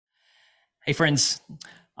Hey, friends.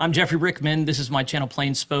 I'm Jeffrey Rickman. This is my channel,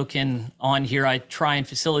 Plain Spoken. On here, I try and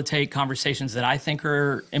facilitate conversations that I think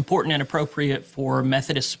are important and appropriate for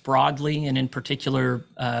Methodists broadly, and in particular,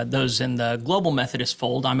 those in the global Methodist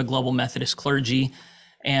fold. I'm a global Methodist clergy,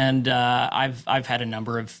 and I've had a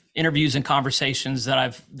number of interviews and conversations that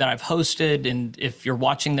I've hosted. And if you're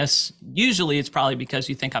watching this, usually it's probably because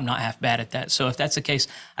you think I'm not half bad at that. So if that's the case,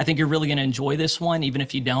 I think you're really going to enjoy this one. Even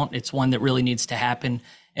if you don't, it's one that really needs to happen,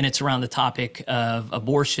 and it's around the topic of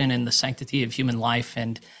abortion and the sanctity of human life,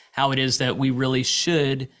 and how it is that we really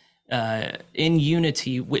should, in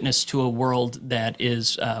unity, witness to a world that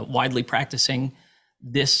is widely practicing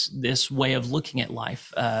this way of looking at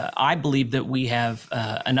life. I believe that we have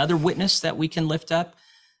another witness that we can lift up,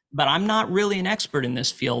 but I'm not really an expert in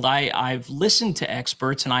this field. I've listened to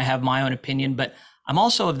experts and I have my own opinion, but I'm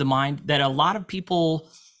also of the mind that a lot of people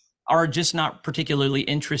are just not particularly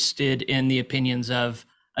interested in the opinions of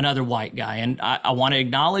another white guy. And I want to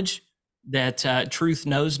acknowledge that truth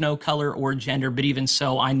knows no color or gender, but even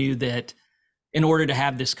so, I knew that in order to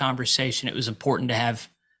have this conversation, it was important to have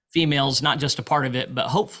females, not just a part of it, but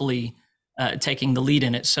hopefully taking the lead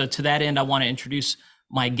in it. So to that end, I want to introduce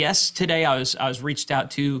my guests today. I was reached out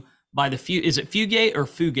to by is it Fugate or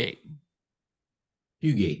Fugate?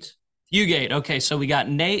 Fugate. Fugate. Okay, so we got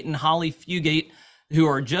Nate and Holly Fugate, who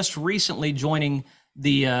are just recently joining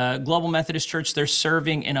the Global Methodist Church. They're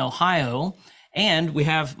serving in Ohio. And we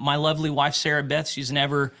have my lovely wife, Sarah Beth.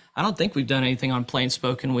 I don't think we've done anything on Plain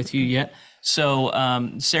Spoken with you yet. So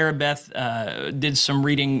Sarah Beth did some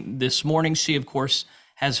reading this morning. She, of course,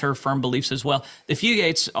 has her firm beliefs as well. The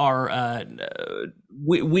Fugates are,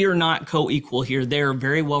 we are not co-equal here. They're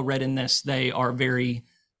very well read in this. They are very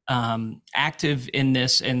active in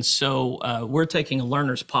this. And so we're taking a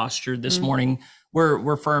learner's posture this morning.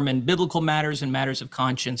 We're firm in biblical matters and matters of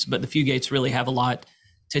conscience, but the Fugates really have a lot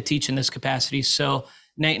to teach in this capacity. So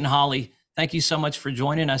Nate and Holly, thank you so much for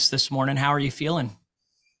joining us this morning. How are you feeling?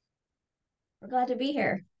 We're glad to be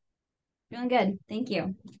here. Feeling good. Thank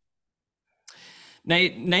you.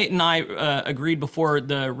 Nate and I agreed before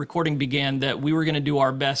the recording began that we were going to do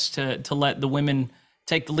our best to let the women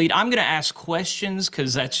take the lead. I'm going to ask questions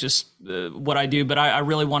because that's just what I do, but I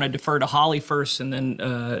really want to defer to Holly first, and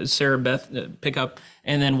then Sarah Beth pick up,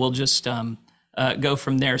 and then we'll just go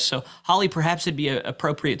from there. So Holly, perhaps it'd be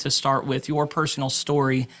appropriate to start with your personal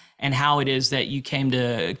story and how it is that you came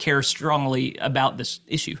to care strongly about this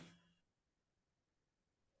issue.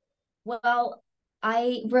 Well,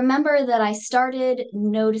 I remember that I started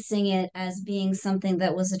noticing it as being something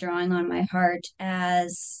that was drawing on my heart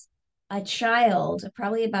as a child,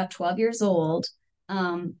 probably about 12 years old.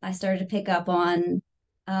 I started to pick up on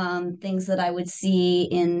things that I would see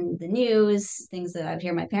in the news, things that I would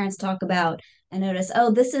hear my parents talk about, and notice,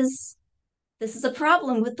 oh, this is a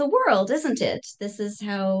problem with the world, isn't it? This is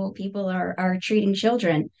how people are treating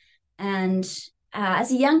children. And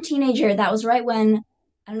as a young teenager, that was right when,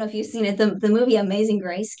 I don't know if you've seen it, the movie Amazing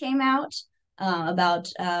Grace came out, about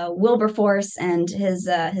Wilberforce and his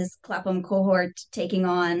Clapham cohort taking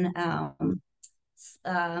on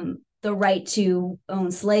the right to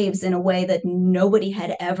own slaves in a way that nobody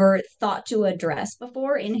had ever thought to address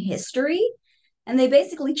before in history. And they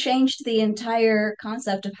basically changed the entire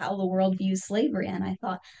concept of how the world views slavery. And I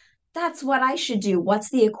thought, that's what I should do. What's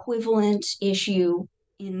the equivalent issue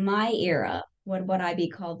in my era? What would I be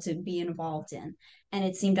called to be involved in? And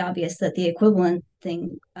it seemed obvious that the equivalent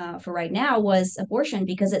thing for right now was abortion,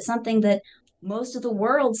 because it's something that most of the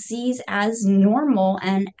world sees as normal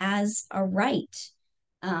and as a right.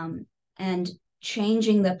 And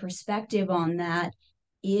changing the perspective on that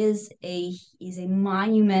is a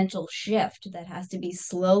monumental shift that has to be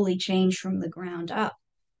slowly changed from the ground up.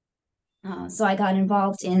 So I got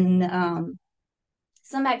involved in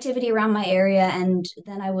some activity around my area, and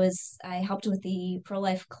then I helped with the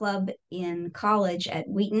pro-life club in college at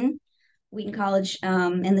Wheaton College,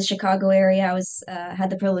 in the Chicago area. I was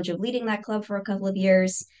had the privilege of leading that club for a couple of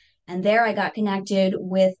years, and there I got connected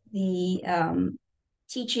with the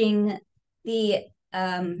teaching the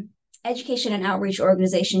education and outreach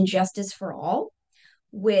organization Justice for All,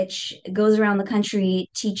 which goes around the country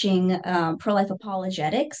teaching pro-life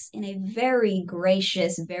apologetics in a very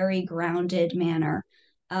gracious, very grounded manner,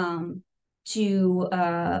 to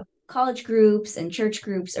college groups and church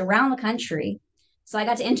groups around the country. So I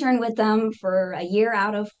got to intern with them for a year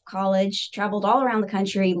out of college, traveled all around the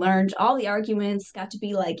country, learned all the arguments, got to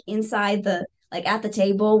be like inside like at the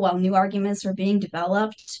table while new arguments were being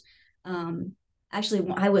developed. Um, Actually,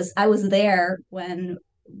 I was there when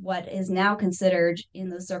what is now considered in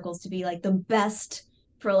those circles to be like the best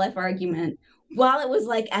pro-life argument while it was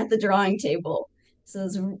like at the drawing table.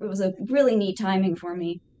 So it was a really neat timing for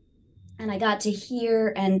me. And I got to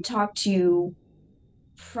hear and talk to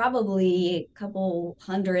probably a couple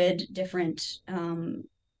hundred different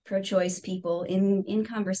pro-choice people in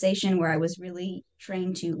conversation where I was really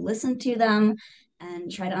trained to listen to them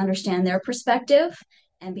and try to understand their perspective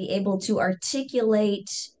and be able to articulate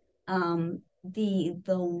the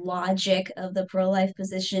logic of the pro-life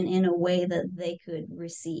position in a way that they could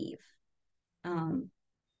receive. Um,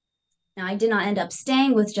 Now, I did not end up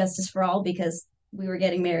staying with Justice for All because we were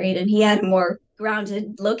getting married and he had a more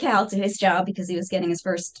grounded locale to his job because he was getting his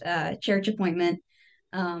first church appointment.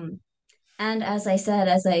 Um, and as I said,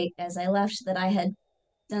 as I left, that I had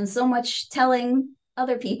done so much telling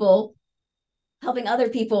other people, helping other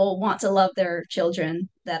people want to love their children,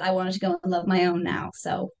 that I wanted to go and love my own now.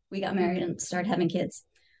 So we got married and started having kids.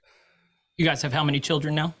 You guys have how many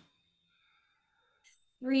children now?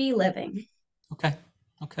 3 living. Okay.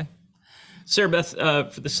 Okay. Sarah Beth,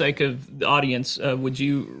 for the sake of the audience, would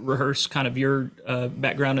you rehearse kind of your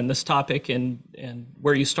background in this topic and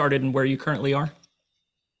where you started and where you currently are?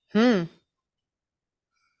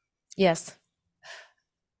 Yes.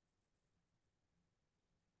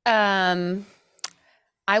 I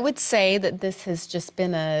would say that this has just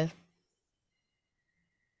been a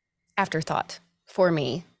afterthought for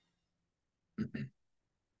me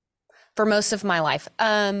for most of my life.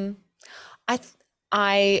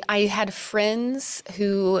 I had friends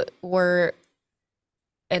who were,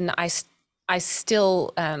 and I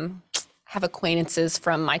still have acquaintances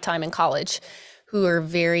from my time in college who are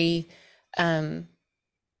very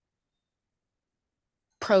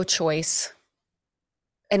pro-choice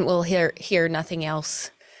and will hear nothing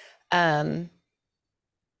else. And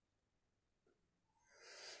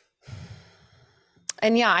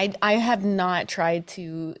yeah, I have not tried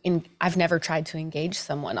to, I've never tried to engage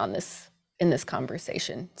someone on this, in this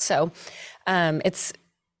conversation. So I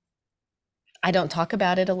don't talk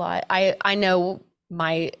about it a lot. I know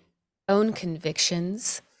my own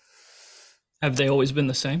convictions. Have they always been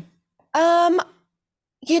the same?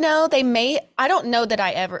 You know, they may, I don't know that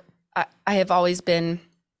I have always been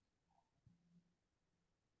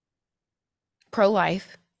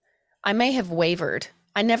pro-life. I may have wavered.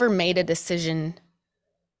 I never made a decision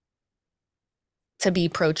to be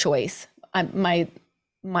pro-choice.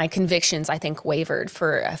 My convictions, I think, wavered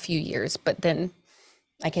for a few years, but then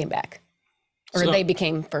I came back, or they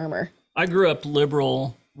became firmer. I grew up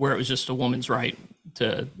liberal, where it was just a woman's right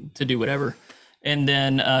to do whatever. And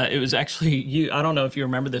then it was actually you. I don't know if you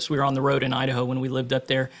remember this. We were on the road in Idaho when we lived up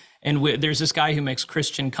there, and there's this guy who makes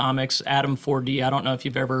Christian comics, Adam 4D. I don't know if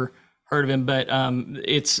you've ever heard of him, but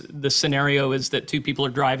it's the scenario is that two people are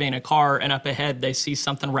driving a car, and up ahead they see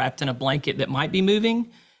something wrapped in a blanket that might be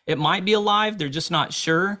moving. It might be alive. They're just not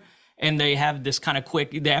sure. And they have this kind of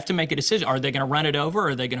quick, they have to make a decision. Are they going to run it over or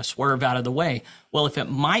are they going to swerve out of the way? Well, if it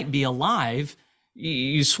might be alive,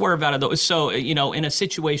 you swerve out of the way. So, you know, in a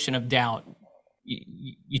situation of doubt,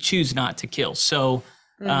 you choose not to kill. So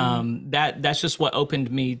that's just what opened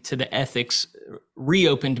me to the ethics,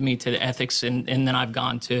 reopened me to the ethics. And then I've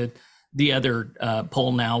gone to the other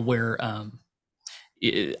pole now where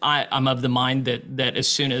I'm of the mind that as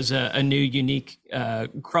soon as a new unique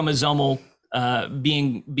chromosomal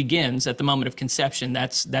being begins at the moment of conception,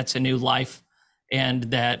 that's a new life, and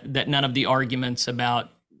that none of the arguments about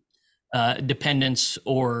dependence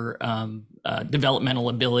or developmental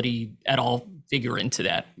ability at all figure into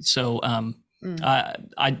that. So I'm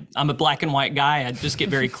a black and white guy. I just get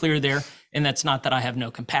very clear there, and that's not that I have no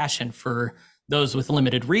compassion for those with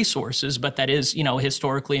limited resources, but that is, you know,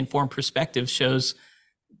 historically informed perspective shows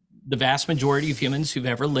the vast majority of humans who've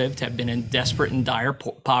ever lived have been in desperate and dire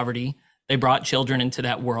poverty. They brought children into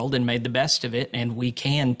that world and made the best of it. And we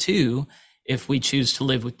can too, if we choose to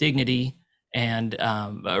live with dignity and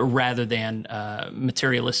rather than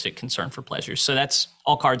materialistic concern for pleasure. So that's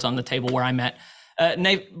all cards on the table where I'm at.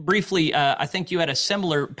 Nate, briefly, I think you had a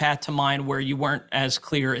similar path to mine where you weren't as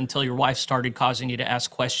clear until your wife started causing you to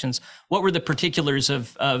ask questions. What were the particulars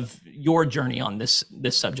of your journey on this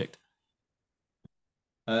subject?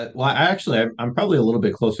 Well, I'm probably a little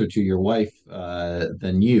bit closer to your wife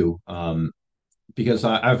than you, because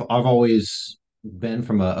I've always been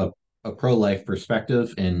from a pro-life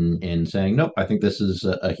perspective in saying, nope, I think this is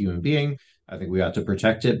a human being. I think we ought to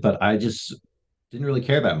protect it, but I just didn't really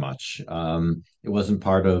care that much. It wasn't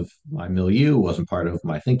part of my milieu, it wasn't part of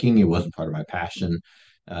my thinking, it wasn't part of my passion.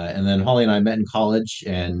 And then Holly and I met in college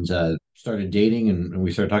and started dating, and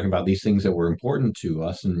we started talking about these things that were important to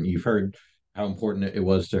us. And you've heard how important it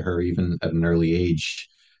was to her even at an early age.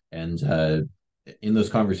 And in those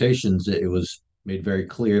conversations, it was made very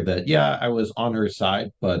clear that, yeah, I was on her side,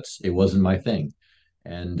 but it wasn't my thing.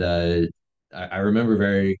 And I remember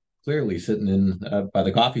very clearly sitting in by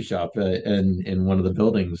the coffee shop in one of the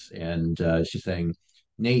buildings, and she's saying,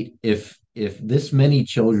 "Nate, if this many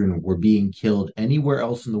children were being killed anywhere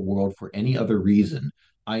else in the world for any other reason,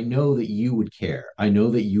 I know that you would care. I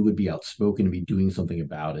know that you would be outspoken and be doing something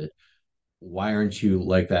about it. Why aren't you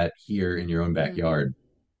like that here in your own backyard?"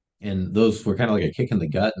 And those were kind of like a kick in the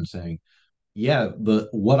gut and saying, yeah, the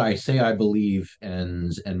what I say I believe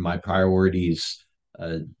and my priorities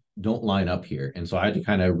uh, don't line up here, and so I had to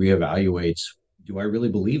kind of reevaluate: do I really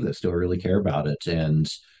believe this? Do I really care about it? And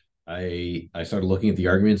I started looking at the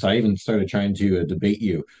arguments. I even started trying to debate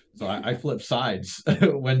you. So I flipped sides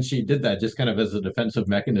when she did that, just kind of as a defensive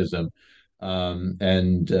mechanism.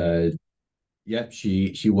 And yeah,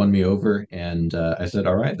 she won me over, and I said,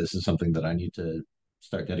 all right, this is something that I need to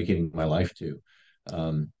start dedicating my life to.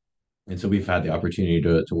 Um, and so we've had the opportunity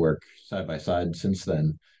to work side by side since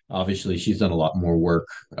then. Obviously, she's done a lot more work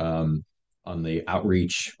on the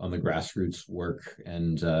outreach, on the grassroots work,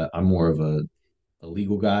 and I'm more of a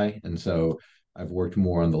legal guy, and so I've worked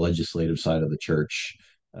more on the legislative side of the church.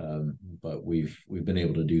 But we've been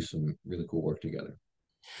able to do some really cool work together.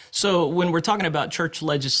 So when we're talking about church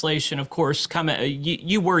legislation, of course,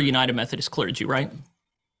 you were United Methodist clergy, right?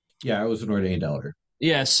 Yeah, I was an ordained elder.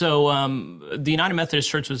 Yeah, so the United Methodist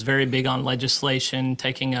Church was very big on legislation,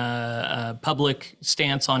 taking a public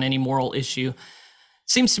stance on any moral issue.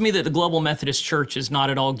 Seems to me that the Global Methodist Church is not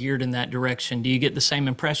at all geared in that direction. Do you get the same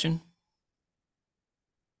impression?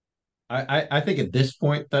 I think at this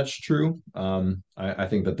point that's true. I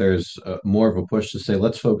think that there's more of a push to say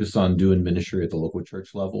let's focus on doing ministry at the local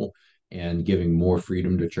church level and giving more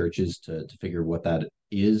freedom to churches to figure what that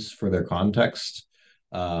is for their context.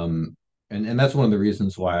 And that's one of the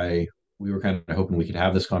reasons why we were kind of hoping we could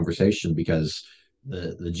have this conversation, because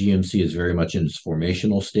the GMC is very much in its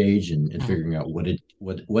formational stage and Mhm. figuring out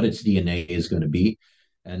what its DNA is going to be.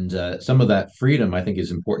 And some of that freedom, I think,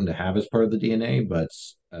 is important to have as part of the DNA. But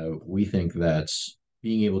we think that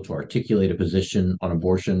being able to articulate a position on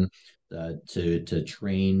abortion, to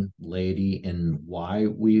train laity in why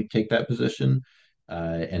we take that position,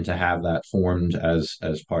 and to have that formed as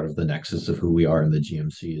part of the nexus of who we are in the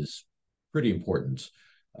GMC is pretty important.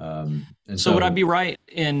 And So would I be so right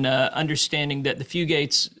in understanding that the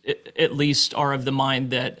Fugates, at least, are of the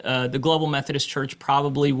mind that the Global Methodist Church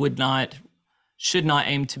probably should not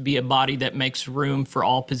aim to be a body that makes room for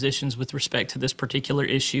all positions with respect to this particular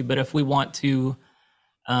issue, but if we want to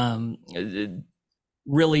um,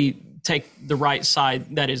 really take the right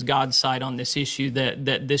side, that is God's side on this issue,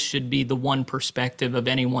 that this should be the one perspective of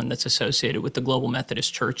anyone that's associated with the Global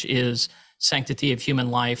Methodist Church is sanctity of human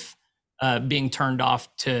life, being turned off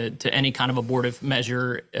to any kind of abortive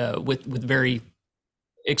measure with very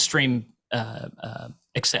extreme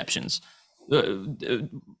exceptions.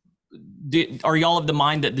 Are y'all of the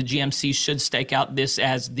mind that the GMC should stake out this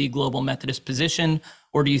as the Global Methodist position,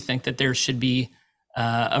 or do you think that there should be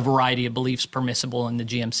a variety of beliefs permissible in the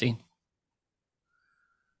GMC?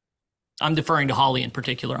 I'm deferring to Holly in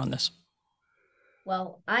particular on this.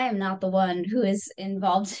 Well, I am not the one who is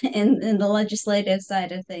involved in the legislative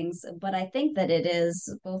side of things, but I think that it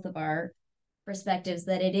is both of our perspectives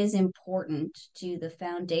that it is important to the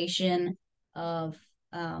foundation of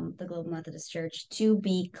the Global Methodist Church to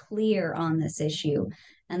be clear on this issue.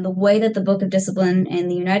 And the way that the Book of Discipline in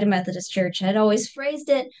the United Methodist Church had always phrased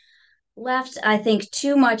it left, I think,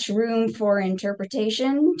 too much room for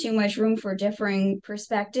interpretation, too much room for differing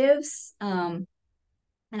perspectives.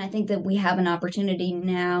 And I think that we have an opportunity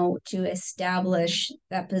now to establish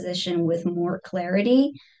that position with more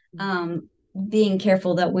clarity, being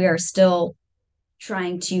careful that we are still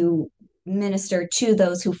trying to minister to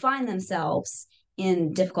those who find themselves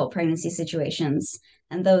in difficult pregnancy situations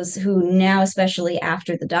and those who now, especially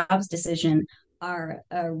after the Dobbs decision, are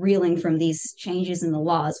reeling from these changes in the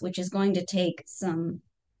laws, which is going to take some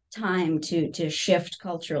time to shift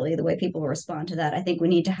culturally the way people respond to that. I think we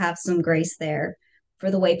need to have some grace there for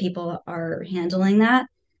the way people are handling that.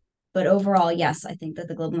 But overall, yes, I think that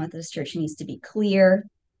the Global Methodist Church needs to be clear.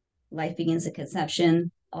 Life begins at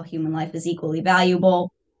conception. All human life is equally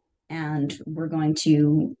valuable. And we're going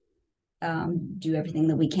to do everything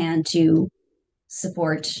that we can to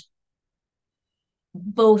support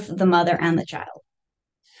both the mother and the child.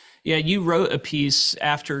 Yeah, you wrote a piece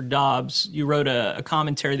after Dobbs. You wrote a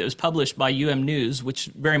commentary that was published by News, which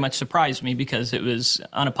very much surprised me because it was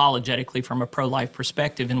unapologetically from a pro-life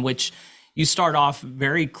perspective, in which you start off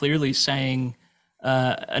very clearly saying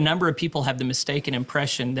a number of people have the mistaken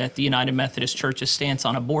impression that the United Methodist Church's stance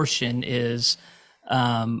on abortion is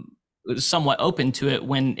somewhat open to it,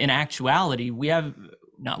 when in actuality,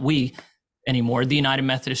 not we, anymore. The United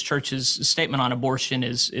Methodist Church's statement on abortion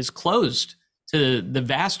is closed to the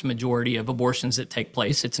vast majority of abortions that take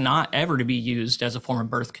place. It's not ever to be used as a form of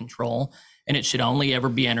birth control, and it should only ever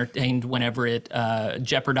be entertained whenever it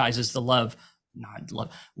jeopardizes the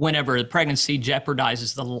whenever the pregnancy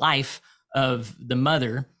jeopardizes the life of the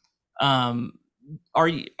mother. Are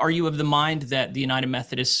you of the mind that the United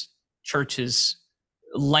Methodist Church's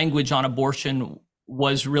language on abortion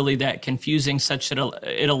was really that confusing, such that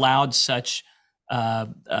it allowed such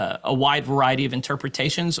a wide variety of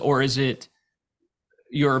interpretations, or is it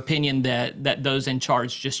your opinion that those in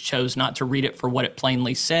charge just chose not to read it for what it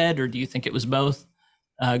plainly said, or do you think it was both?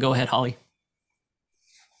 Go ahead, Holly.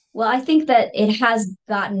 Well, I think that it has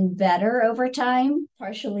gotten better over time,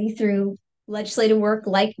 partially through legislative work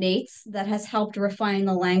like Nate's that has helped refine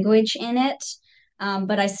the language in it.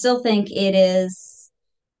 But I still think it is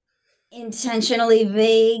intentionally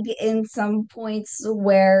vague in some points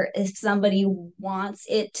where if somebody wants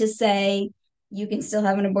it to say you can still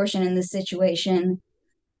have an abortion in this situation,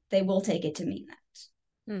 they will take it to mean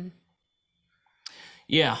that. Hmm.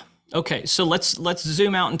 Yeah. Okay. So let's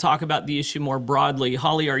zoom out and talk about the issue more broadly.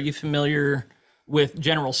 Holly, are you familiar with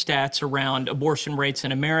general stats around abortion rates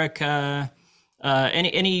in America?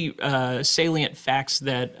 Any salient facts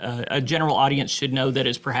that a general audience should know that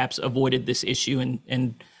has perhaps avoided this issue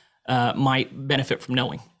and might benefit from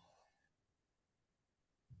knowing?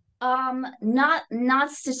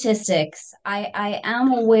 Not statistics. I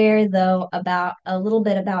am aware though about a little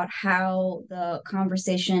bit about how the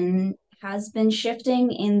conversation has been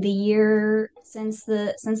shifting in the year since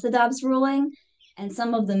the Dobbs ruling, and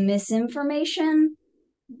some of the misinformation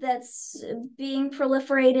that's being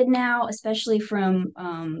proliferated now, especially from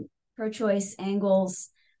pro-choice angles.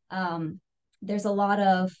 There's a lot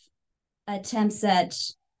of attempts at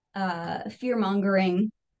fear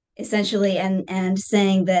mongering, essentially, and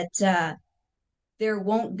saying that there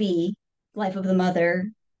won't be life of the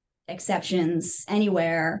mother exceptions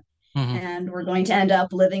anywhere, and we're going to end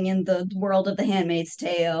up living in the world of the Handmaid's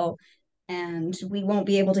Tale, and we won't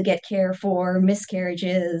be able to get care for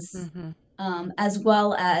miscarriages, as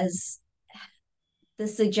well as the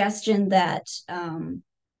suggestion that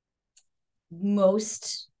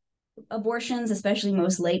most abortions, especially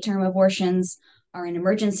most late-term abortions, are in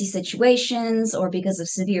emergency situations or because of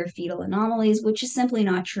severe fetal anomalies, which is simply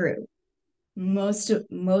not true.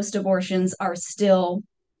 Most abortions are still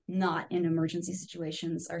not in emergency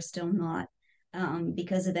situations, are still not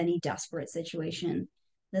because of any desperate situation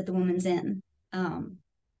that the woman's in.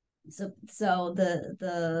 So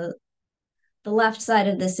the left side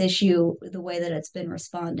of this issue, the way that it's been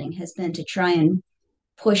responding has been to try and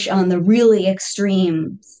push on the really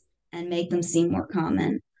extremes and make them seem more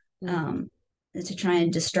common, to try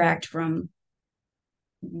and distract from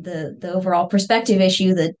the overall perspective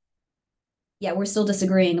issue that, yeah, we're still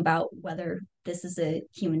disagreeing about whether this is a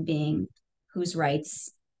human being whose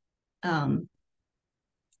rights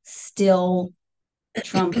still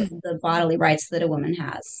trump the bodily rights that a woman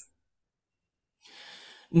has.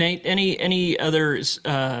 Nate, any other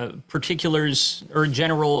particulars or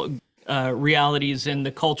general realities in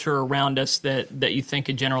the culture around us that you think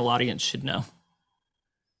a general audience should know?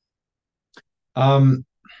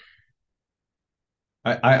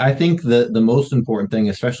 I think the most important thing,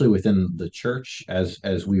 especially within the church,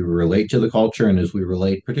 as we relate to the culture and as we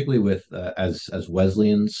relate, particularly with as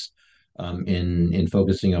Wesleyans, in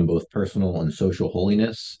focusing on both personal and social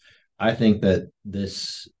holiness, I think that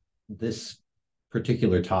this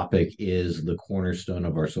particular topic is the cornerstone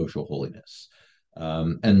of our social holiness.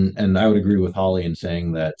 And I would agree with Holly in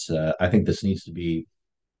saying that I think this needs to be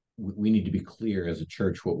we need to be clear as a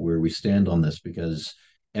church where we stand on this, because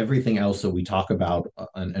everything else that we talk about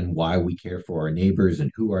and why we care for our neighbors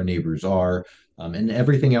and who our neighbors are, and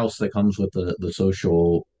everything else that comes with the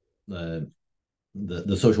social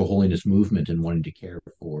the social holiness movement and wanting to care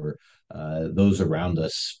for those around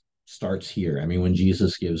us starts here. I mean, when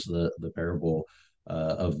Jesus gives the parable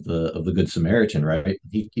of the Good Samaritan, right?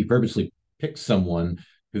 He purposely picks someone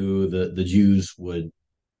who the Jews would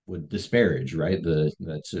disparage, right?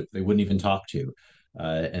 That's they wouldn't even talk to.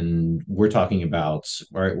 And we're talking about,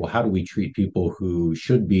 all right, well, how do we treat people who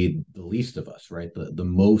should be the least of us, right? The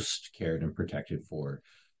most cared and protected for,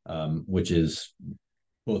 which is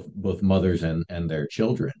both mothers and their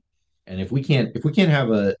children. And if we can't have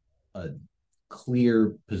a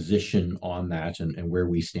clear position on that and where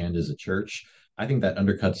we stand as a church, I think that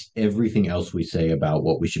undercuts everything else we say about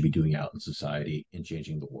what we should be doing out in society in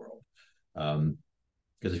changing the world.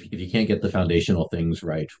 Because if you can't get the foundational things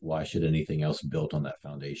right, why should anything else built on that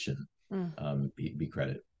foundation be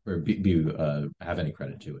credit or have any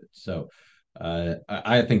credit to it? So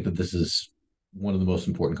I think that this is one of the most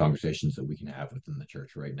important conversations that we can have within the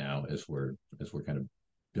church right now as we're kind of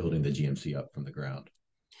building the GMC up from the ground.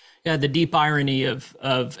 Yeah, the deep irony of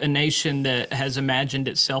a nation that has imagined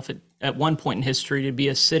itself at one point in history to be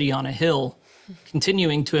a city on a hill,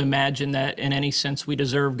 continuing to imagine that in any sense we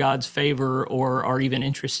deserve God's favor or are even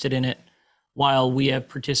interested in it, while we have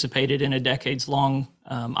participated in a decades-long,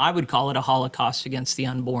 I would call it a Holocaust against the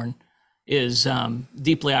unborn, is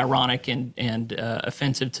deeply ironic and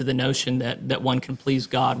offensive to the notion that one can please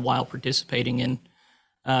God while participating in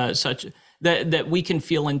such that we can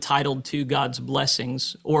feel entitled to God's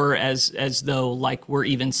blessings, or as though like we're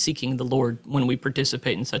even seeking the Lord when we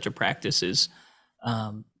participate in such a practice is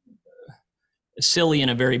silly in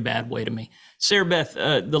a very bad way to me. Sarah Beth,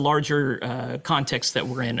 the larger context that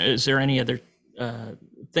we're in, is there any other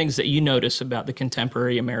things that you notice about the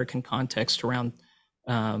contemporary American context around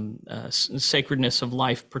sacredness of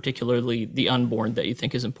life, particularly the unborn, that you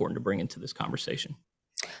think is important to bring into this conversation?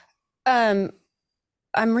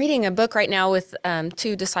 I'm reading a book right now with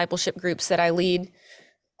 2 discipleship groups that I lead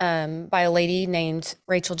by a lady named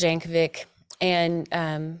Rachel Jankovic,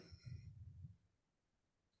 and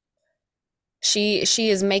she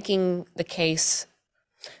is making the case.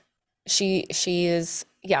 She's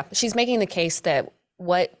making the case that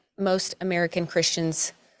what most American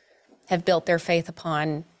Christians have built their faith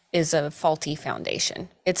upon is a faulty foundation.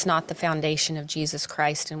 It's not the foundation of Jesus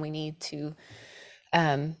Christ, and we need to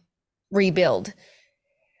rebuild.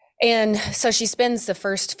 And so she spends the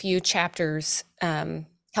first few chapters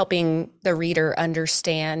helping the reader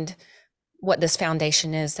understand what this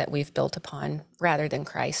foundation is that we've built upon rather than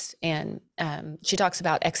Christ. And she talks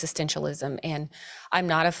about existentialism, and I'm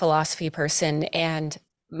not a philosophy person, and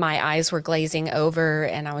my eyes were glazing over,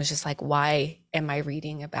 and I was just like, why am I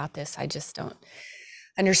reading about this? I just don't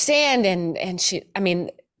understand. And she, I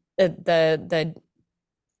mean, the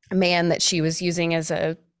man that she was using as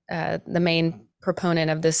the main proponent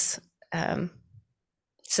of this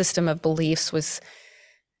system of beliefs was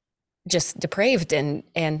just depraved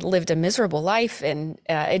and lived a miserable life. And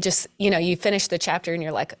it just, you finish the chapter and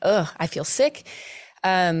you're like, oh, I feel sick.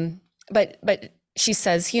 But she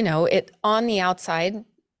says, it on the outside,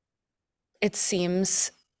 it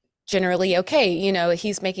seems generally okay.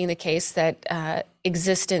 He's making the case that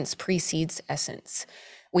existence precedes essence.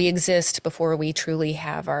 We exist before we truly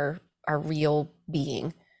have our real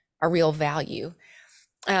being, our real value.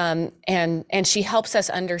 And she helps us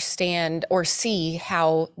understand or see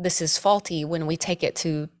how this is faulty when we take it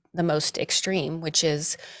to the most extreme, which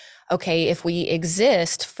is, okay, if we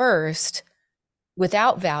exist first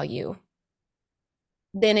without value,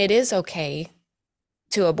 then it is okay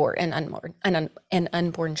to abort an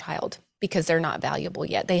unborn child because they're not valuable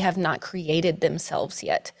yet. They have not created themselves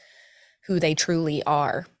yet who they truly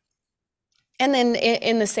are. And then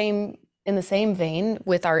in the same vein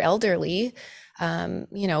with our elderly,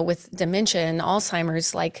 with dementia and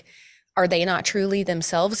Alzheimer's, like, are they not truly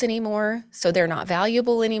themselves anymore? So they're not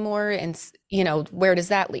valuable anymore. And, where does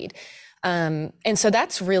that lead? And so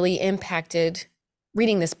that's really impacted,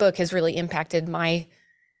 reading this book has really impacted my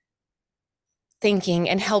thinking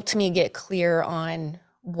and helped me get clear on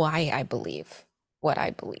why I believe what I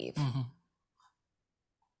believe. Mm-hmm.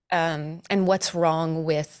 And what's wrong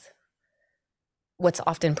with what's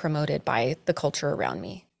often promoted by the culture around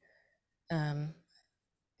me.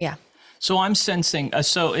 Yeah. So I'm sensing,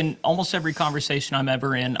 so in almost every conversation I'm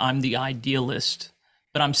ever in, I'm the idealist,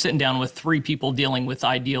 but I'm sitting down with 3 people dealing with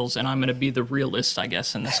ideals, and I'm going to be the realist, I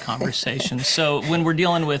guess, in this conversation. So when we're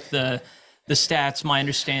dealing with the stats, my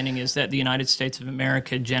understanding is that the United States of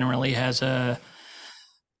America generally has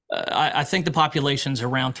I think the population's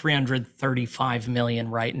around 335 million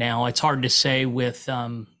right now. It's hard to say with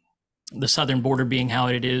the southern border being how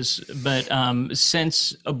it is, but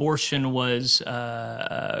since abortion was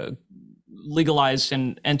legalized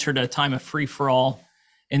and entered a time of free-for-all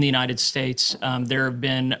in the United States, there have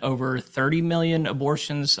been over 30 million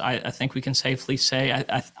abortions. I think we can safely say.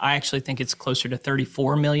 I actually think it's closer to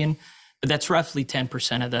 34 million, but that's roughly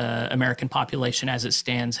 10% of the American population as it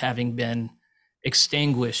stands, having been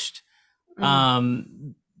extinguished.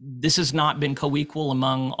 This has not been co-equal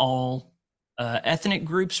among all ethnic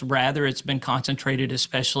groups. Rather, it's been concentrated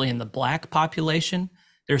especially in the Black population.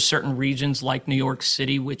 There are certain regions like New York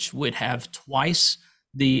City, which would have twice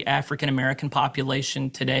the African-American population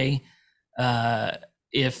today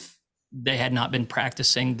if they had not been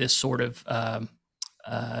practicing this sort of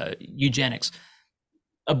eugenics.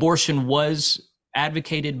 Abortion was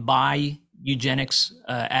advocated by eugenics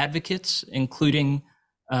advocates, including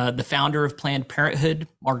the founder of Planned Parenthood,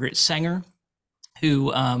 Margaret Sanger,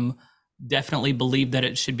 who definitely believe that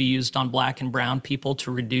it should be used on Black and brown people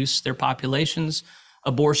to reduce their populations.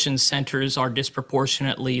 Abortion centers are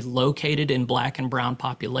disproportionately located in Black and brown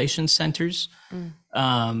population centers.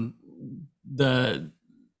 Um, the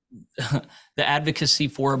the advocacy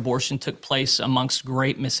for abortion took place amongst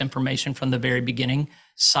great misinformation from the very beginning,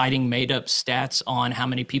 citing made-up stats on how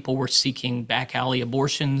many people were seeking back alley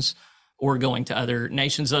abortions or going to other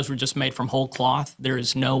nations. Those were just made from whole cloth. There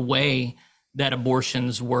is no way that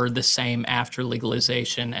abortions were the same after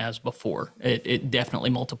legalization as before. It definitely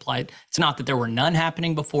multiplied. It's not that there were none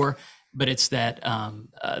happening before, but it's that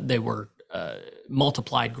they were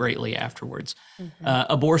multiplied greatly afterwards.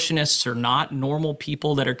 Abortionists are not normal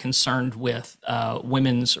people that are concerned with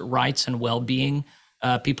women's rights and well-being.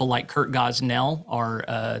 People like Kurt Gosnell are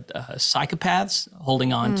psychopaths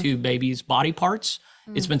holding on to babies' body parts.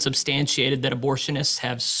 It's been substantiated that abortionists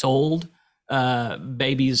have sold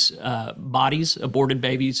babies' bodies, aborted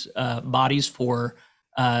babies' bodies for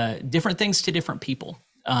different things to different people.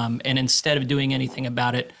 And instead of doing anything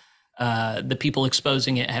about it, the people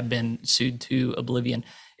exposing it have been sued to oblivion.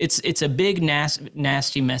 It's a big,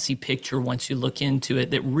 nasty, messy picture once you look into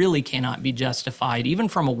it that really cannot be justified, even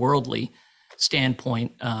from a worldly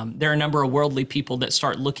standpoint. There are a number of worldly people that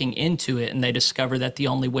start looking into it, and they discover that the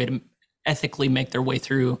only way to ethically make their way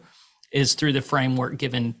through is through the framework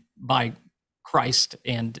given by Christ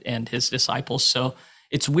and his disciples. So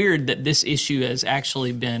it's weird that this issue has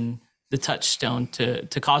actually been the touchstone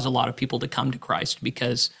to cause a lot of people to come to Christ,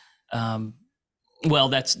 because well,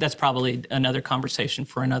 that's probably another conversation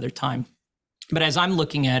for another time. But as I'm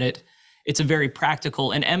looking at it, it's a very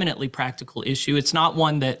practical and eminently practical issue. It's not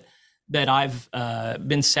one that I've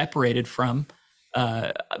been separated from.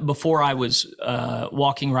 Before I was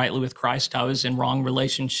walking rightly with Christ, I was in wrong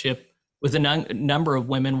relationship with a number of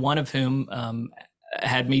women, one of whom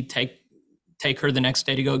had me take her the next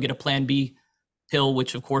day to go get a Plan B pill,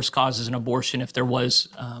 which of course causes an abortion if there was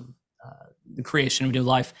the creation of new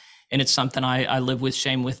life. And it's something I live with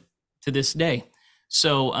shame with to this day.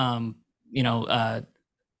 So,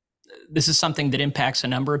 this is something that impacts a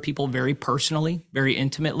number of people very personally, very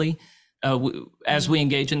intimately. As we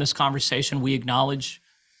engage in this conversation, we acknowledge,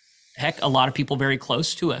 heck, a lot of people very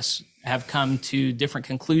close to us have come to different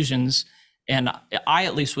conclusions. And I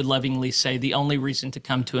at least would lovingly say the only reason to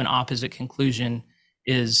come to an opposite conclusion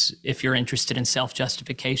is if you're interested in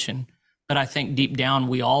self-justification. But I think deep down,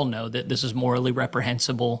 we all know that this is morally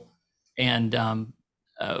reprehensible. And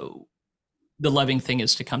the loving thing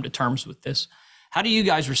is to come to terms with this. How do you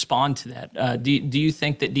guys respond to that? Do you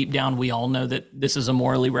think that deep down we all know that this is a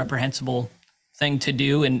morally reprehensible thing to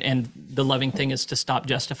do, and the loving thing is to stop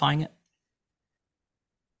justifying it?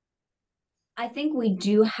 I think we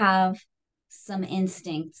do have some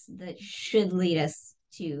instincts that should lead us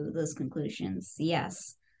to those conclusions.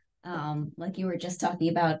 Yes. Like you were just talking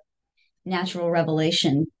about natural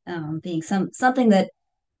revelation being something that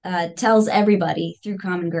tells everybody through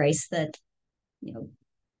common grace that,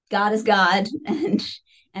 God is God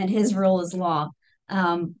and his rule is law.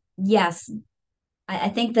 Yes, I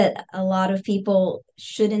think that a lot of people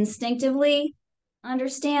should instinctively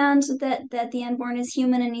understand that the unborn is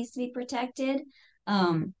human and needs to be protected.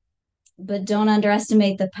 But don't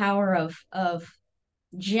underestimate the power of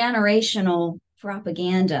generational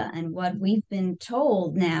propaganda and what we've been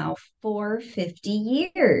told now for 50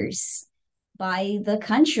 years by the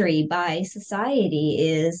country, by society,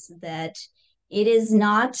 is that it is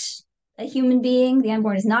not a human being, the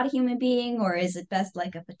unborn is not a human being, or is at best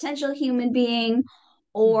like a potential human being,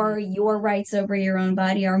 or your rights over your own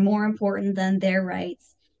body are more important than their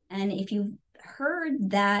rights. And if you've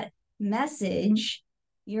heard that message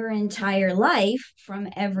your entire life from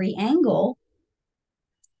every angle,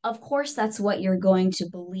 of course, that's what you're going to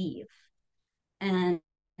believe. And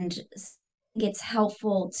it's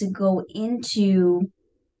helpful to go into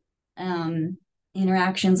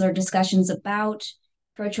interactions or discussions about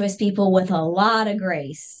pro-choice people with a lot of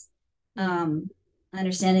grace,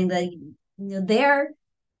 understanding that they're,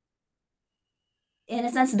 in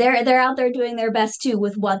a sense, they're out there doing their best too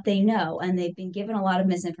with what they know, and they've been given a lot of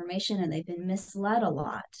misinformation and they've been misled a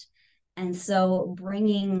lot. And so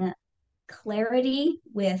bringing clarity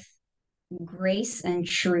with grace and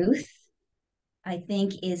truth, I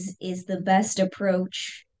think, is the best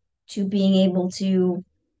approach to being able to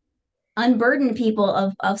unburden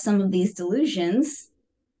people of some of these delusions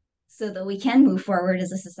so that we can move forward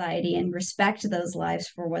as a society and respect those lives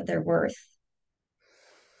for what they're worth.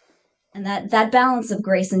 And that balance of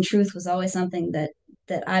grace and truth was always something that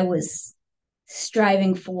I was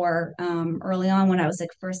striving for early on when I was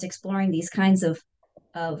first exploring these kinds of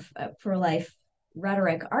pro-life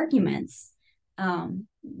rhetoric arguments.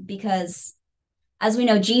 because as we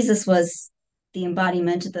know, Jesus was the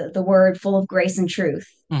embodiment of the word full of grace and truth.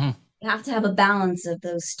 Mhm. You have to have a balance of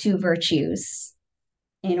those two virtues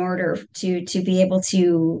in order to be able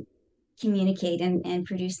to communicate and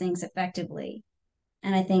produce things effectively.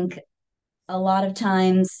 And I think a lot of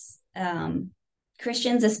times,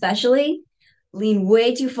 Christians especially lean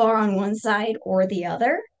way too far on one side or the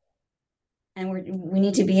other, and we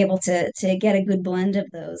need to be able to get a good blend of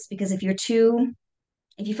those, because if you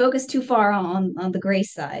focus too far on the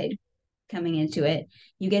grace side coming into it,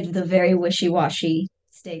 you get the very wishy-washy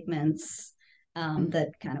statements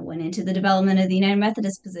that kind of went into the development of the United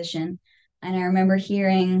Methodist position. And I remember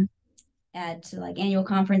hearing at like annual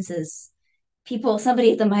conferences,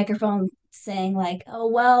 somebody at the microphone saying like, "Oh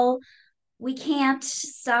well, we can't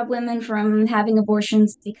stop women from having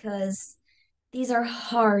abortions because these are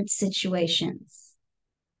hard situations,"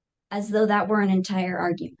 as though that were an entire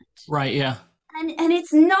argument. Right. Yeah. And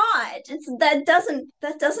it's not. That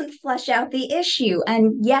doesn't flesh out the issue.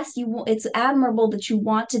 And yes, it's admirable that you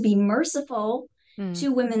want to be merciful Mm.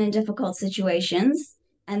 to women in difficult situations,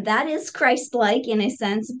 and that is Christ-like in a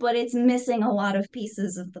sense, but it's missing a lot of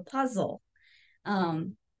pieces of the puzzle.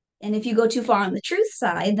 Um, and if you go too far on the truth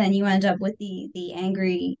side, then you end up with the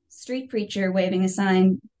angry street preacher waving a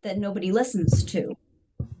sign that nobody listens to.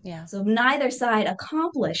 Yeah. So neither side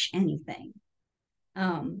accomplish anything.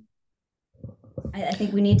 Um, I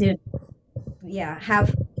think we need to, yeah,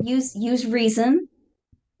 have use reason,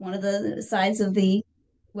 one of the sides of the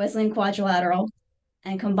Wesleyan quadrilateral,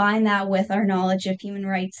 and combine that with our knowledge of human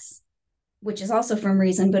rights, which is also from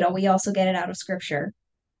reason, but we also get it out of scripture,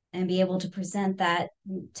 and be able to present that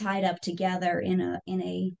tied up together in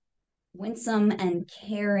a winsome and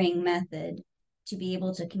caring method to be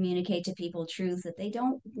able to communicate to people truths that they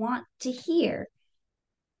don't want to hear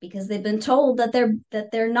because they've been told that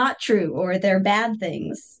they're not true or they're bad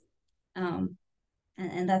things. Um,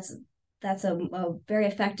 and that's a very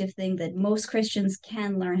effective thing that most Christians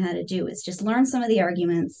can learn how to do, is just learn some of the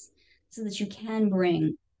arguments so that you can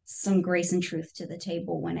bring some grace and truth to the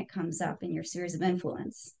table when it comes up in your series of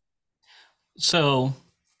influence. So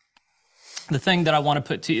the thing that I want to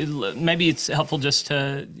put to you, maybe it's helpful just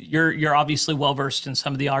to, you're obviously well versed in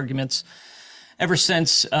some of the arguments. Ever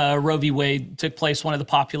since Roe v. Wade took place, one of the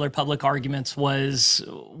popular public arguments was,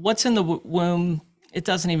 what's in the womb? It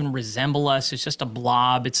doesn't even resemble us. It's just a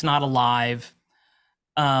blob. It's not alive.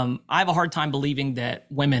 I have a hard time believing that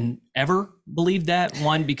women ever believe that.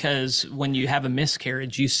 One, because when you have a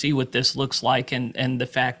miscarriage, you see what this looks like, and the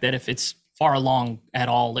fact that if it's far along at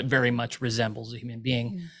all, it very much resembles a human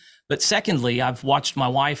being. Mm. But secondly, I've watched my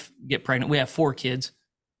wife get pregnant. We have 4 kids,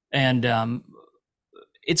 and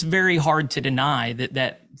it's very hard to deny that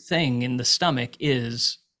that thing in the stomach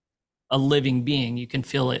is a living being. You can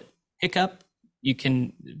feel it hiccup. You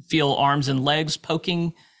can feel arms and legs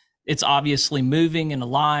poking. It's obviously moving and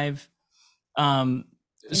alive. You can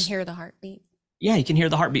hear the heartbeat. Yeah, you can hear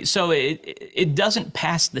the heartbeat. So it doesn't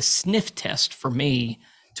pass the sniff test for me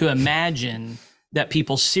to imagine that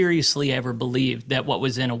people seriously ever believed that what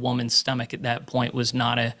was in a woman's stomach at that point was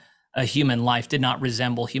not a human life, did not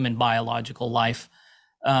resemble human biological life.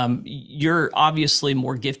 You're obviously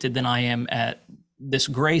more gifted than I am at this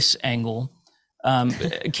grace angle.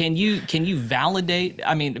 Can you validate?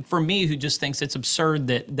 I mean, for me, who just thinks it's absurd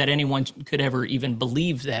that anyone could ever even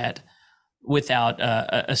believe that without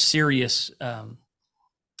a serious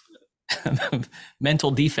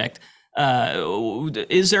mental defect,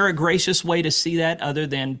 is there a gracious way to see that other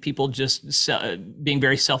than people just being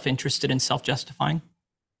very self-interested and self-justifying?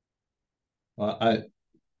 Well,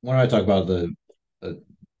 why don't I talk about the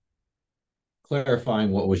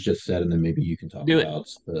clarifying what was just said, and then maybe you can talk about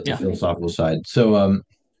the philosophical side. So,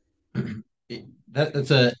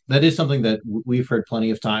 that is something that we've heard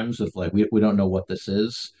plenty of times of, like, we don't know what this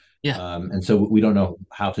is, and so we don't know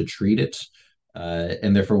how to treat it,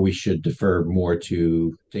 and therefore we should defer more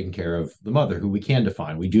to taking care of the mother, who we can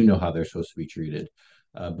define. We do know how they're supposed to be treated,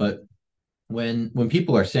 but when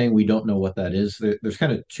people are saying we don't know what that is, there's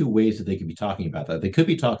kind of 2 ways that they could be talking about that. They could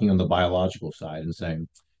be talking on the biological side and saying,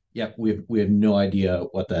 "Yep, we have no idea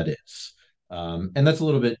what that is," and that's a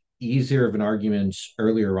little bit easier of an argument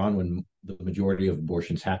earlier on when the majority of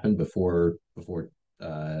abortions happened before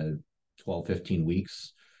 12, 15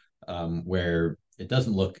 weeks, where it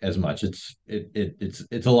doesn't look as much. It's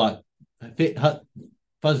a lot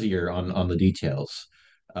fuzzier on the details.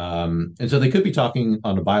 And so they could be talking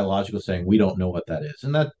on a biological, saying we don't know what that is,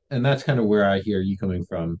 and that's kind of where I hear you coming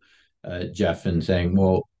from, Jeff, and saying,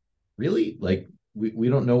 well, really, like, we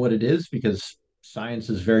don't know what it is, because science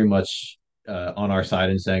is very much on our side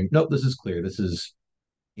and saying, nope, this is clear. This is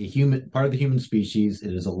a human part of the human species.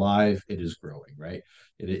 It is alive. It is growing, right?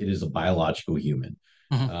 It is a biological human.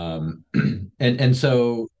 Mhm. And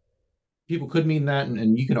so people could mean that,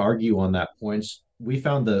 and you can argue on that points. We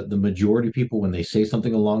found the majority of people, when they say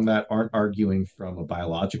something along that, aren't arguing from a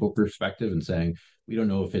biological perspective and saying we don't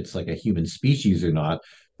know if it's like a human species or not.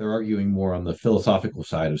 They're arguing more on the philosophical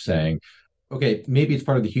side of saying, okay, maybe it's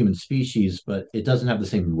part of the human species, but it doesn't have the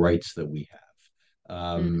same rights that we have.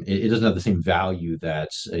 Mm, It doesn't have the same value that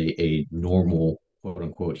a normal quote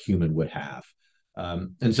unquote human would have.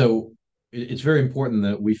 And so it's very important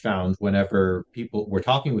that we found whenever people we're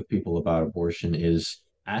talking with people about abortion is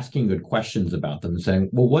asking good questions about them and saying,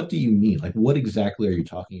 well, what do you mean? Like, what exactly are you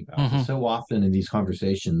talking about? Because Mhm. so often in these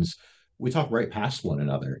conversations, we talk right past one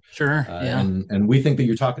another. Sure. Yeah. And we think that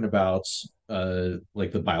you're talking about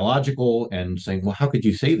like the biological and saying, well, how could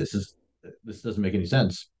you say this doesn't make any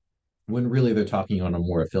sense when really they're talking on a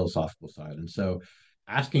more philosophical side. And so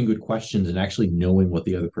asking good questions and actually knowing what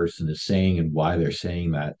the other person is saying and why they're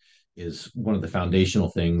saying that is one of the foundational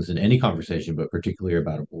things in any conversation, but particularly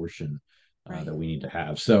about abortion right. that we need to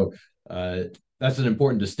have. So uh, that's an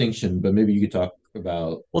important distinction, but maybe you could talk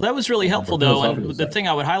about Well, that was really on the more helpful, though. philosophical And the side. thing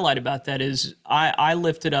I would highlight about that is I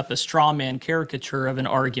lifted up a straw man caricature of an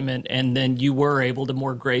argument, and then you were able to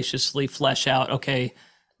more graciously flesh out, okay,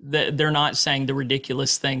 they're not saying the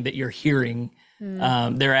ridiculous thing that you're hearing.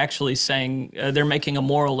 Mm, They're actually saying they're making a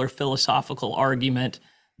moral or philosophical argument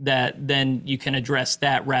that then you can address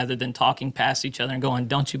that rather than talking past each other and going,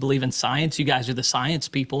 "Don't you believe in science? You guys are the science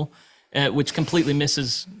people," which completely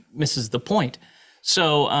misses the point.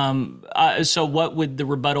 So what would the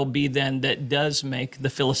rebuttal be then that does make the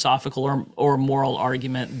philosophical or moral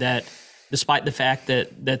argument that, despite the fact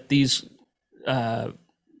that these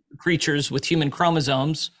creatures with human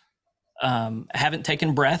chromosomes haven't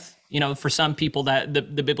taken breath. You know, for some people, that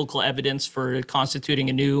the biblical evidence for constituting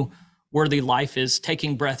a new worthy life is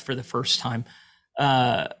taking breath for the first time.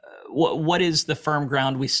 Uh, what is the firm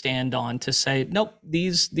ground we stand on to say, nope,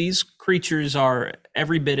 these creatures are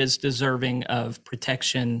every bit as deserving of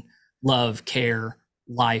protection, love, care,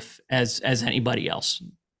 life as anybody else?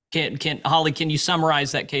 Can Holly? Can you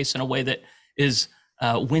summarize that case in a way that is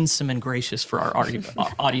winsome and gracious for our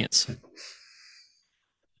audience?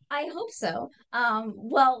 I hope so.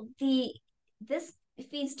 Well, the this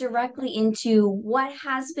feeds directly into what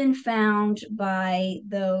has been found by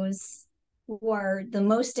those who are the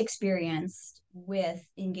most experienced with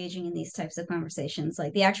engaging in these types of conversations.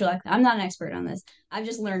 Like the actual, I'm not an expert on this. I've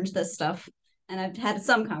just learned this stuff, and I've had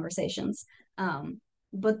some conversations.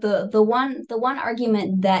 But the one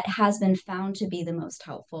argument that has been found to be the most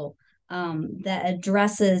helpful, that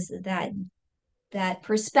addresses that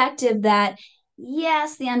perspective that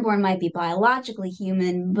yes, the unborn might be biologically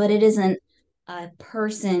human, but it isn't a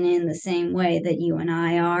person in the same way that you and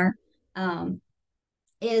I are, um,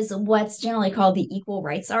 is what's generally called the equal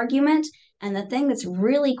rights argument. And the thing that's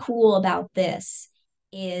really cool about this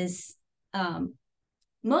is, um,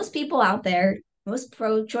 most people out there, most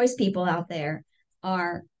pro choice people out there,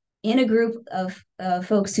 are in a group of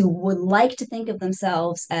folks who would like to think of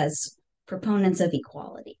themselves as proponents of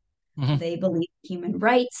equality. Mm-hmm. They believe in human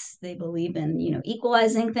rights. They believe in,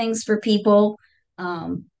 equalizing things for people.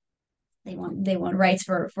 Um, they want rights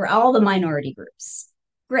for all the minority groups.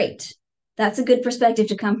 Great, that's a good perspective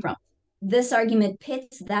to come from. This argument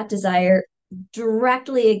pits that desire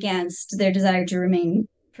directly against their desire to remain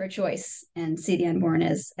pro-choice and see the unborn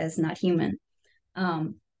as not human.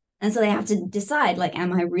 Um, and so they have to decide, like,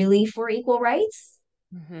 am I really for equal rights?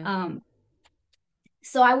 mhm. Um,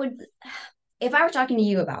 so I would, if I were talking to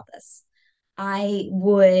you about this, I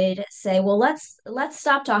would say, well, let's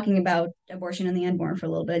stop talking about abortion and the unborn for a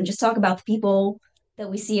little bit and just talk about the people that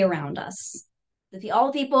we see around us.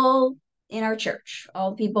 All the people in our church,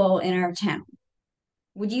 all the people in our town.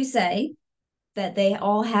 Would you say that they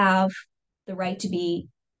all have the right to be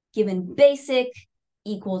given basic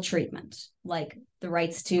equal treatment, like the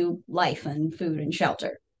rights to life and food and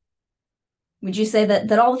shelter? Would you say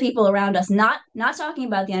that all the people around us, not talking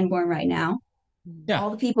about the unborn right now, Yeah,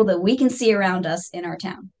 all the people that we can see around us in our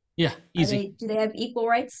town, yeah, are easy. they do they have equal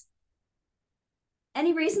rights?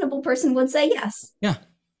 Any reasonable person would say yes, Yeah.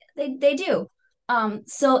 they do.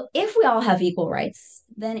 So if we all have equal rights,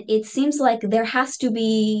 then it seems like there has to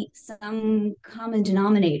be some common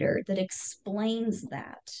denominator that explains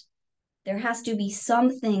that. There has to be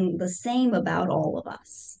something the same about all of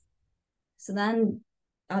us. So then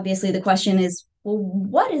obviously the question is, well,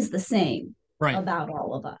 what is the same Right. about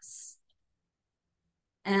all of us?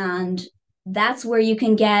 And that's where you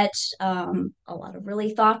can get a lot of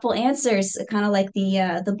really thoughtful answers, kind of like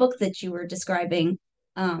the book that you were describing,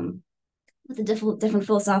 um, with the different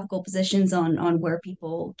philosophical positions on where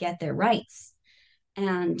people get their rights.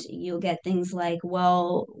 And you'll get things like,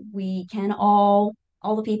 well, we can all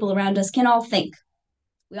the people around us can all think.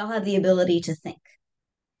 We all have the ability to think.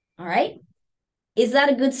 All right. Is that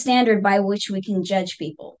a good standard by which we can judge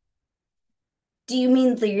people? Do you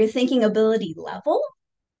mean that your thinking ability level?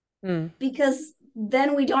 Because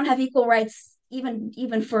then we don't have equal rights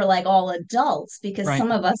even for like all adults, because Right.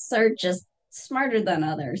 some of us are just smarter than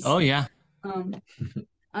others. Oh, yeah.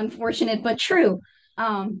 Unfortunate but true.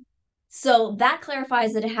 So that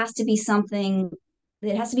clarifies that it has to be something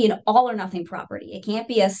that has to be an all or nothing property. It can't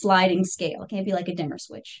be a sliding scale. It can't be like a dimmer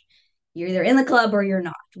switch. You're either in the club or you're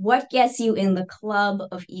not. What gets you in the club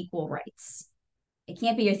of equal rights? It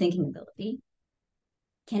can't be your thinking ability.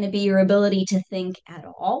 Can it be your ability to think at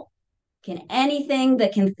all? Can anything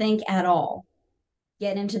that can think at all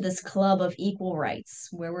get into this club of equal rights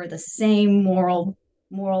where we're the same moral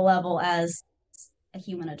level as a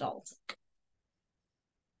human adult?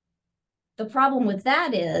 The problem with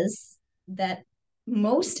that is that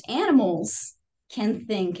most animals can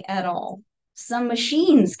think at all. Some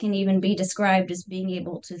machines can even be described as being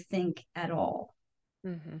able to think at all.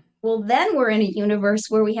 Mm-hmm. Well, then we're in a universe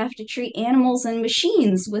where we have to treat animals and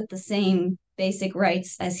machines with the same basic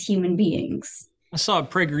rights as human beings. I saw a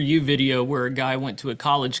PragerU video where a guy went to a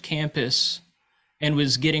college campus and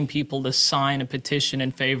was getting people to sign a petition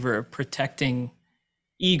in favor of protecting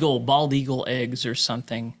bald eagle eggs or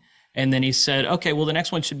something. And then he said, okay, well, the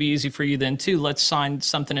next one should be easy for you then too. Let's sign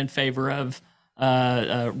something in favor of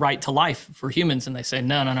right to life for humans. And they say,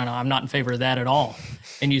 no, I'm not in favor of that at all.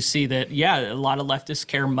 And you see that, yeah, a lot of leftists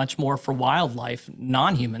care much more for wildlife,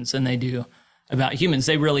 non-humans, than they do about humans.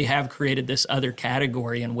 They really have created this other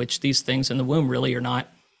category in which these things in the womb really are not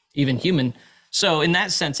even human. So in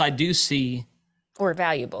that sense, I do see. Or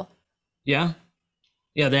valuable. Yeah.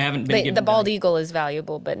 Yeah, they haven't been given the bald eagle is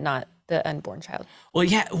valuable, but not the unborn child. Well,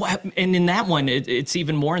 yeah, and in that one, it's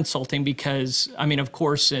even more insulting because, I mean, of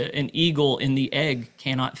course, an eagle in the egg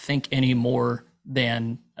cannot think any more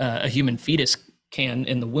than a human fetus can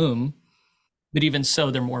in the womb, but even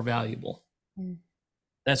so, they're more valuable.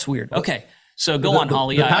 That's weird. Okay, so go on,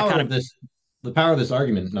 Holly. The power of this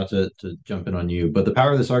argument, not to jump in on you, but the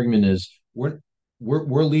power of this argument is we're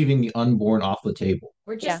leaving the unborn off the table.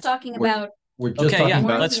 We're just talking about. We're just talking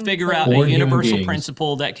about. Let's figure out a universal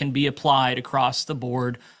principle that can be applied across the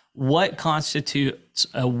board. What constitutes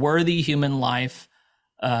a worthy human life?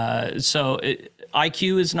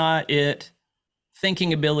 IQ is not it.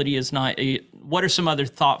 Thinking ability is not it. What are some other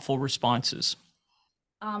thoughtful responses?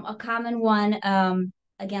 A common one,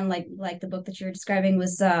 again, like the book that you're describing,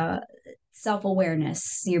 was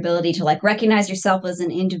self-awareness, your ability to like recognize yourself as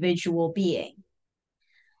an individual being.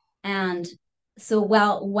 And so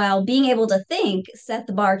while being able to think set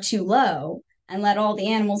the bar too low and let all the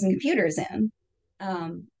animals and computers in,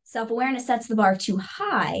 self-awareness sets the bar too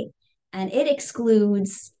high, and it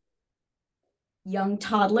excludes young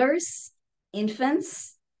toddlers,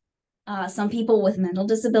 infants, some people with mental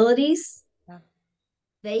disabilities. Yeah.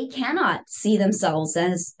 They cannot see themselves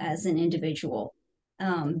as an individual.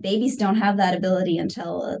 Babies don't have that ability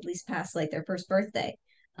until at least past like their first birthday.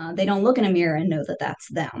 They don't look in a mirror and know that that's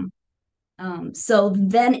them. So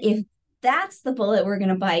then if that's the bullet we're going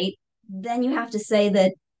to bite, then you have to say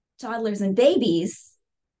that toddlers and babies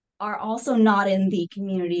are also not in the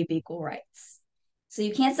community of equal rights. So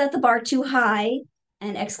you can't set the bar too high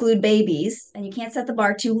and exclude babies, and you can't set the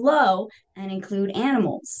bar too low and include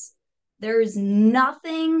animals. There's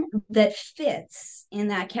nothing that fits in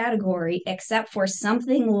that category except for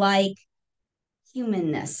something like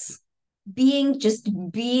humanness.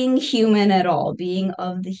 Being human at all, being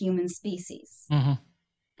of the human species. Mm-hmm.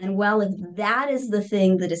 And well, if that is the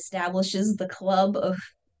thing that establishes the club of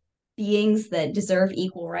beings that deserve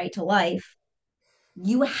equal right to life,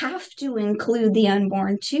 you have to include the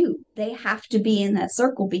unborn too. They have to be in that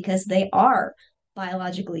circle because they are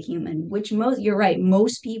biologically human, which you're right,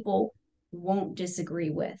 most people won't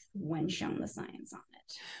disagree with when shown the science on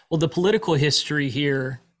it. Well, the political history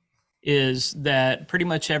here is that pretty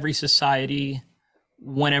much every society,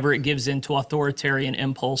 whenever it gives into authoritarian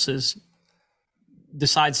impulses,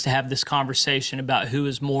 decides to have this conversation about who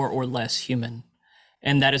is more or less human.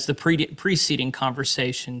 And that is the preceding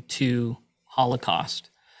conversation to Holocaust.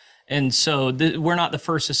 And so we're not the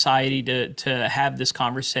first society to have this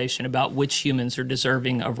conversation about which humans are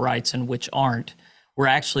deserving of rights and which aren't. We're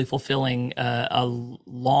actually fulfilling a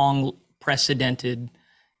long precedented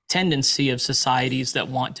tendency of societies that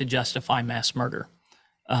want to justify mass murder.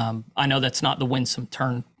 I know that's not the winsome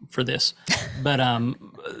turn for this, but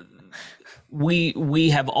we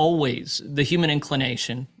have always, the human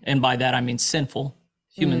inclination, and by that I mean sinful,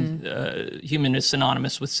 human is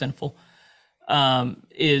synonymous with sinful,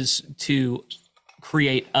 is to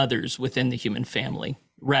create others within the human family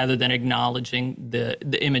rather than acknowledging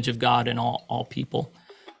the image of God in all people.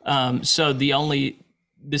 So the only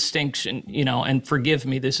distinction, and forgive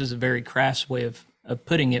me, this is a very crass way of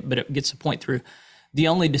putting it, but it gets the point through. The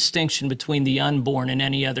only distinction between the unborn and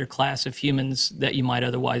any other class of humans that you might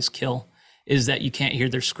otherwise kill is that you can't hear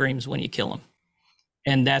their screams when you kill them.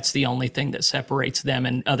 And that's the only thing that separates them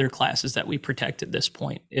and other classes that we protect at this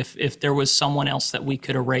point. If there was someone else that we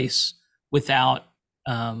could erase without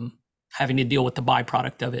having to deal with the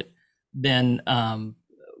byproduct of it, then,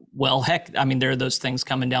 well, heck, I mean, there are those things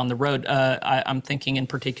coming down the road. I'm thinking in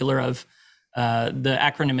particular of the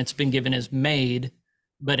acronym it's been given as MAID,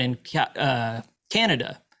 but in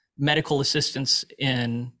Canada, medical assistance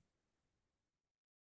in